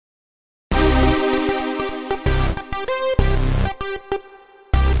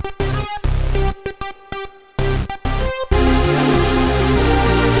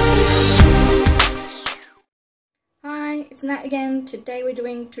it's Nat again. Today we're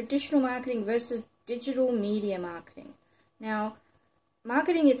doing traditional marketing versus digital media marketing. Now,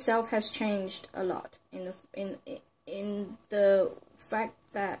 marketing itself has changed a lot in the fact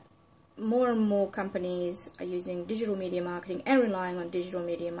that more and more companies are using digital media marketing and relying on digital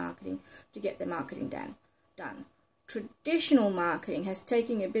media marketing to get their marketing done. Traditional marketing has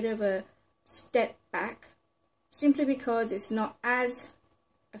taken a bit of a step back simply because it's not as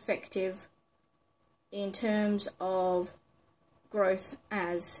effective in terms of growth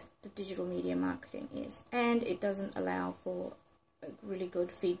as the digital media marketing is, and it doesn't allow for a really good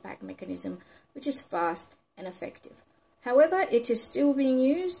feedback mechanism which is fast and effective. However, it is still being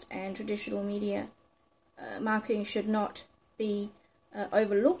used, and traditional media marketing should not be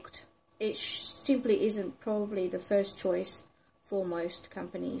overlooked. It simply isn't probably the first choice for most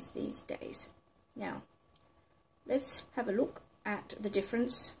companies these days. Now, let's have a look at the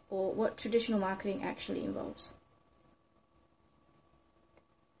difference, or what traditional marketing actually involves.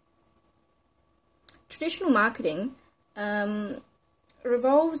 Traditional marketing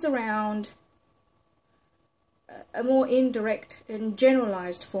revolves around a more indirect and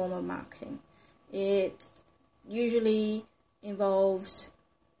generalized form of marketing. It usually involves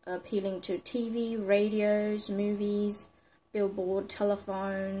appealing to TV, radios, movies, billboard,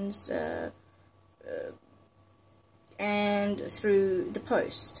 telephones, and through the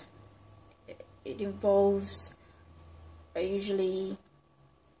post. It involves usually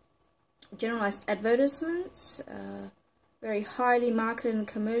generalized advertisements, very highly marketed and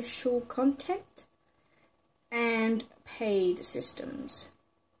commercial content, and paid systems.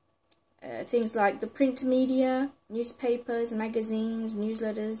 Things like the print media, newspapers, magazines,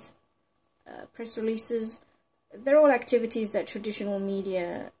 newsletters, press releases, they're all activities that traditional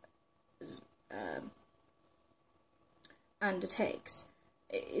media undertakes.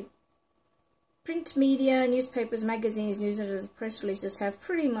 Print media, newspapers, magazines, newsletters, press releases have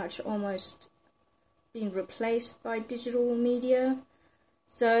pretty much almost been replaced by digital media.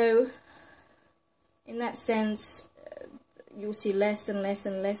 So, in that sense, you'll see less and less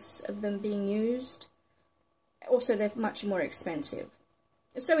and less of them being used. Also, they're much more expensive.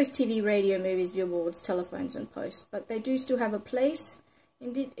 So is TV, radio, movies, billboards, telephones, and posts. But they do still have a place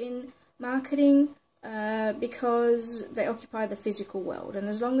in marketing because they occupy the physical world. And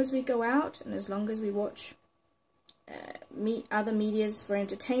as long as we go out and as long as we watch other medias for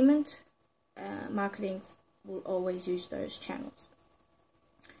entertainment, marketing will always use those channels.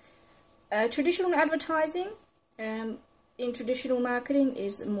 Traditional advertising in traditional marketing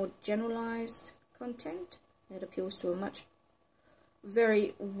is more generalized content. It appeals to a much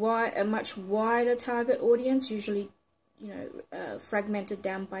wider target audience, usually fragmented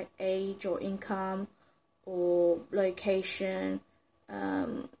down by age or income or location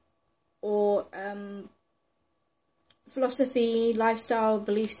or philosophy, lifestyle,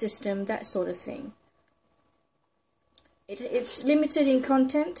 belief system, that sort of thing. It's limited in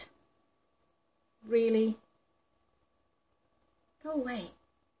content. Really? Go away.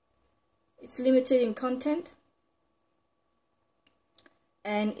 It's limited in content,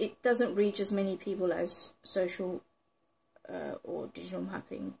 and it doesn't reach as many people as social or digital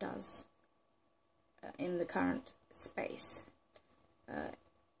marketing does in the current space.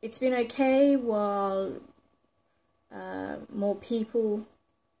 It's been okay while more people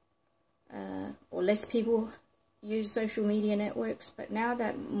or less people use social media networks, but now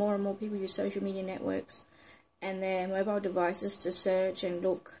that more and more people use social media networks and their mobile devices to search and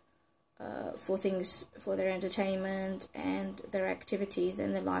look for things for their entertainment and their activities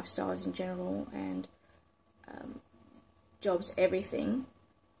and their lifestyles in general, and jobs, everything,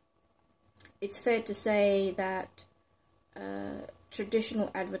 it's fair to say that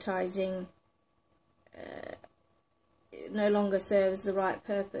traditional advertising no longer serves the right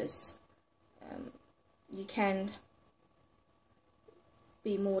purpose. You can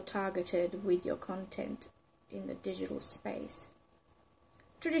be more targeted with your content in the digital space.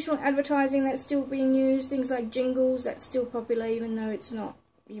 Traditional advertising that's still being used, things like jingles, that's still popular even though it's not,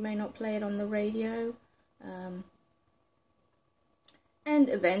 you may not play it on the radio. And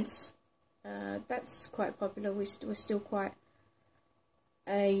events, that's quite popular. We're still quite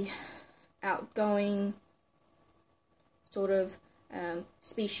a outgoing sort of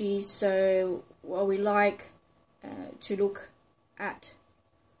species, so while we like to look at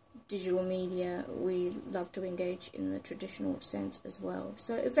digital media, we love to engage in the traditional sense as well.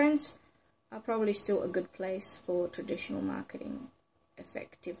 So events are probably still a good place for traditional marketing,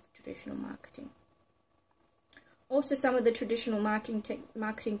 effective traditional marketing. Also, some of the traditional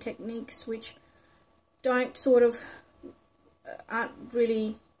marketing techniques which don't aren't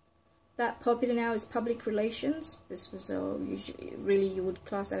really that popular now is public relations. This was usually, really, you would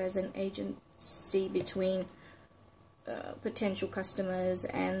class that as an agency between potential customers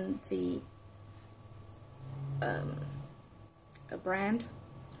and a brand.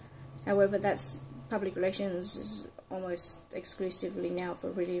 However, that's public relations is almost exclusively now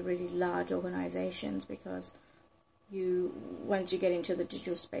for really large organizations, because once you get into the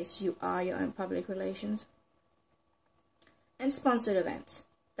digital space, you are your own public relations. And sponsored events,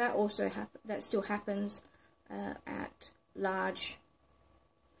 that still happens at large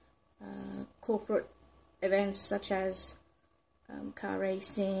corporate events such as car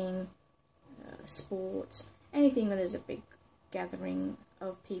racing, sports, anything where there's a big gathering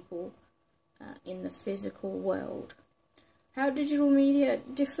of people in the physical world. How digital media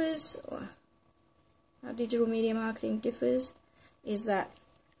differs, or how digital media marketing differs, is that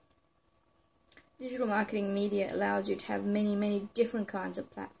digital marketing media allows you to have many different kinds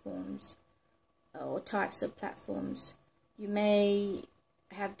of platforms or types of platforms. You may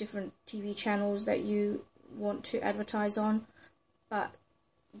have different TV channels that you want to advertise on, but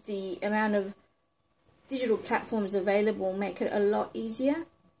the amount of digital platforms available make it a lot easier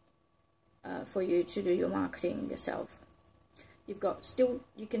for you to do your marketing yourself. You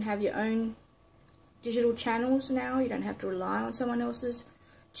can have your own digital channels now. You don't have to rely on someone else's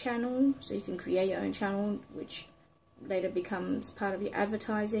channel, so you can create your own channel, which later becomes part of your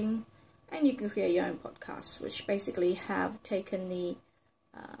advertising. And you can create your own podcasts, which basically have taken the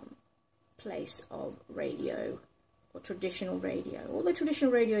place of radio or traditional radio. Although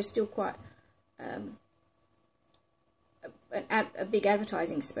traditional radio is still quite a big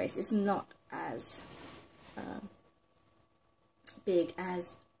advertising space, it's not as big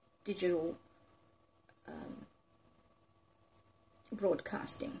as digital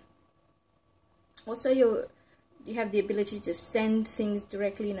broadcasting. Also, you have the ability to send things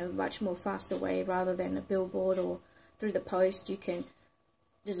directly in a much more faster way rather than a billboard or through the post. You can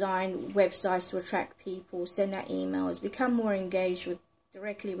design websites to attract people, send out emails, become more engaged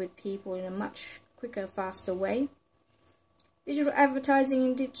directly with people in a much quicker, faster way. Digital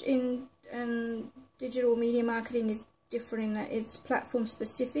advertising in digital media marketing is different in that it's platform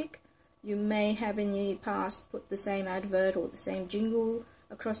specific. You may have in the past put the same advert or the same jingle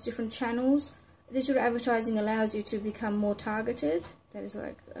across different channels. Digital advertising allows you to become more targeted. That is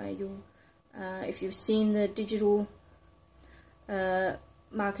like if you've seen the digital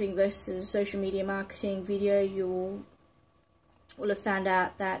marketing versus social media marketing video, you will have found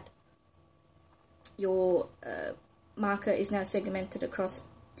out that your market is now segmented across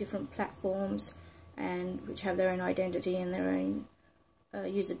different platforms, and which have their own identity and their own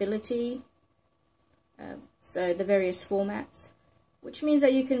usability, so the various formats, which means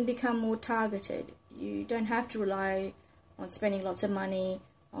that you can become more targeted. You don't have to rely on spending lots of money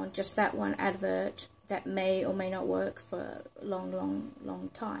on just that one advert that may or may not work for a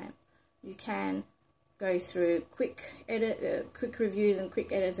long time. You can go through quick reviews and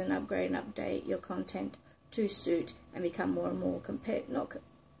quick edits and upgrade and update your content to suit and become more and more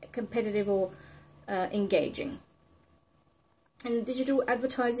competitive or engaging. In the digital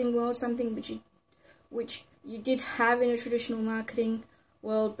advertising world, something which you did have in a traditional marketing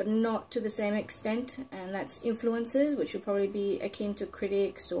world, but not to the same extent, and that's influencers, which would probably be akin to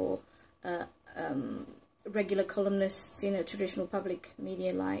critics or regular columnists in a traditional public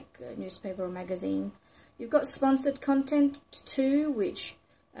media like a newspaper or magazine. You've got sponsored content too, which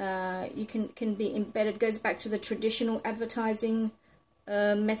you can be embedded. Goes back to the traditional advertising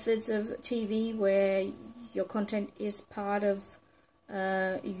methods of TV, where your content is part of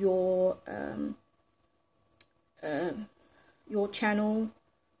your channel,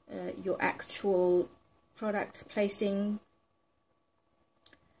 your actual product placing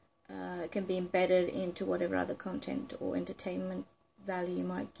can be embedded into whatever other content or entertainment value you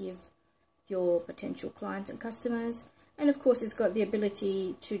might give your potential clients and customers. And of course, it's got the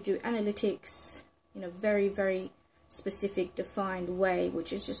ability to do analytics in a very specific, defined way,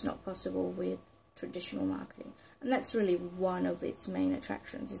 which is just not possible with traditional marketing. And that's really one of its main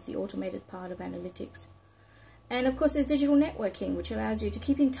attractions, is the automated part of analytics. And of course, there's digital networking, which allows you to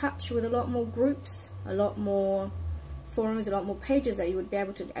keep in touch with a lot more groups, a lot more forums, a lot more pages that you would be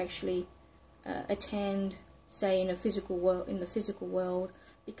able to actually attend, say in the physical world,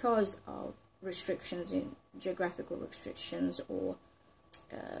 because of restrictions, in geographical restrictions, or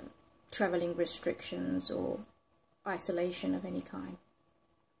traveling restrictions, or isolation of any kind.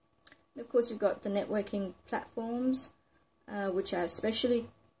 And of course, you've got the networking platforms, which are especially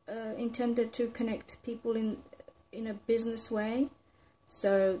intended to connect people in a business way.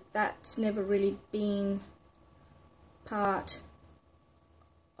 So that's never really been part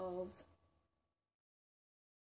of